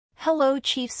Hello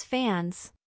Chiefs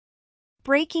fans.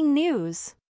 Breaking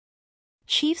news.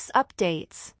 Chiefs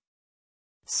updates.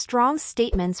 Strong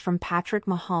statements from Patrick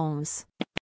Mahomes.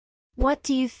 What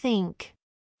do you think?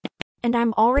 And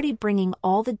I'm already bringing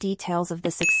all the details of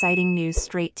this exciting news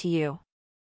straight to you.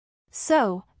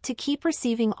 So, to keep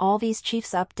receiving all these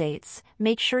Chiefs updates,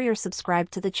 make sure you're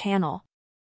subscribed to the channel.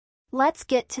 Let's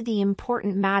get to the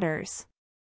important matters.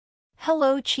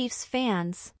 Hello Chiefs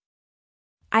fans.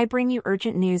 I bring you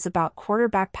urgent news about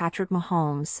quarterback Patrick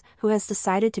Mahomes, who has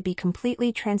decided to be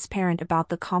completely transparent about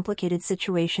the complicated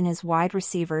situation his wide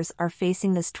receivers are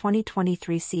facing this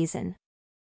 2023 season.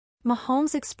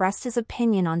 Mahomes expressed his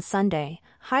opinion on Sunday,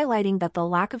 highlighting that the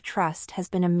lack of trust has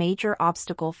been a major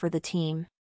obstacle for the team.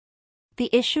 The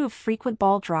issue of frequent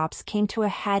ball drops came to a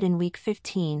head in Week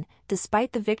 15,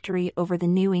 despite the victory over the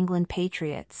New England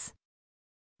Patriots.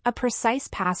 A precise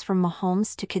pass from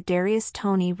Mahomes to Kadarius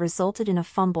Toney resulted in a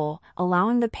fumble,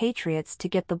 allowing the Patriots to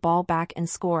get the ball back and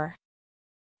score.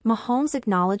 Mahomes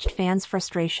acknowledged fans'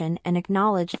 frustration and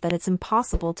acknowledged that it's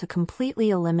impossible to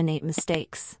completely eliminate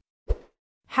mistakes.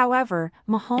 However,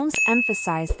 Mahomes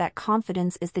emphasized that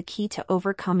confidence is the key to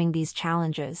overcoming these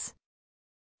challenges.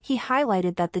 He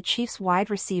highlighted that the Chiefs'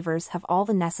 wide receivers have all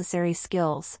the necessary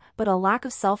skills, but a lack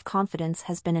of self-confidence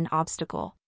has been an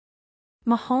obstacle.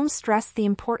 Mahomes stressed the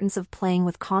importance of playing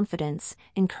with confidence,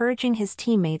 encouraging his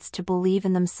teammates to believe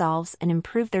in themselves and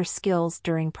improve their skills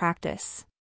during practice.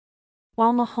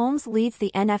 While Mahomes leads the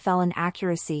NFL in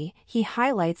accuracy, he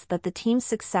highlights that the team's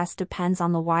success depends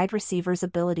on the wide receivers'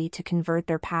 ability to convert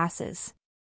their passes.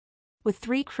 With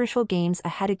 3 crucial games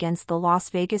ahead against the Las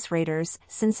Vegas Raiders,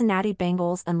 Cincinnati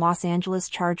Bengals and Los Angeles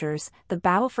Chargers, the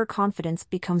battle for confidence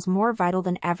becomes more vital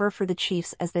than ever for the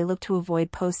Chiefs as they look to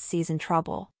avoid postseason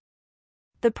trouble.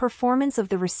 The performance of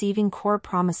the receiving corps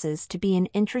promises to be an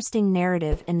interesting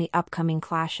narrative in the upcoming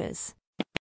clashes.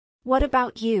 What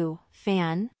about you,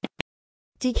 fan?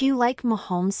 Did you like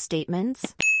Mahomes'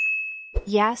 statements?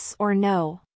 Yes or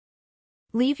no?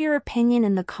 Leave your opinion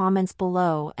in the comments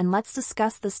below and let's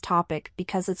discuss this topic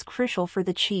because it's crucial for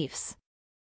the Chiefs.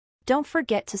 Don't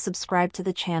forget to subscribe to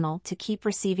the channel to keep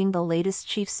receiving the latest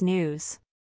Chiefs news.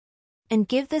 And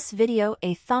give this video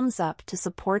a thumbs up to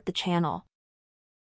support the channel.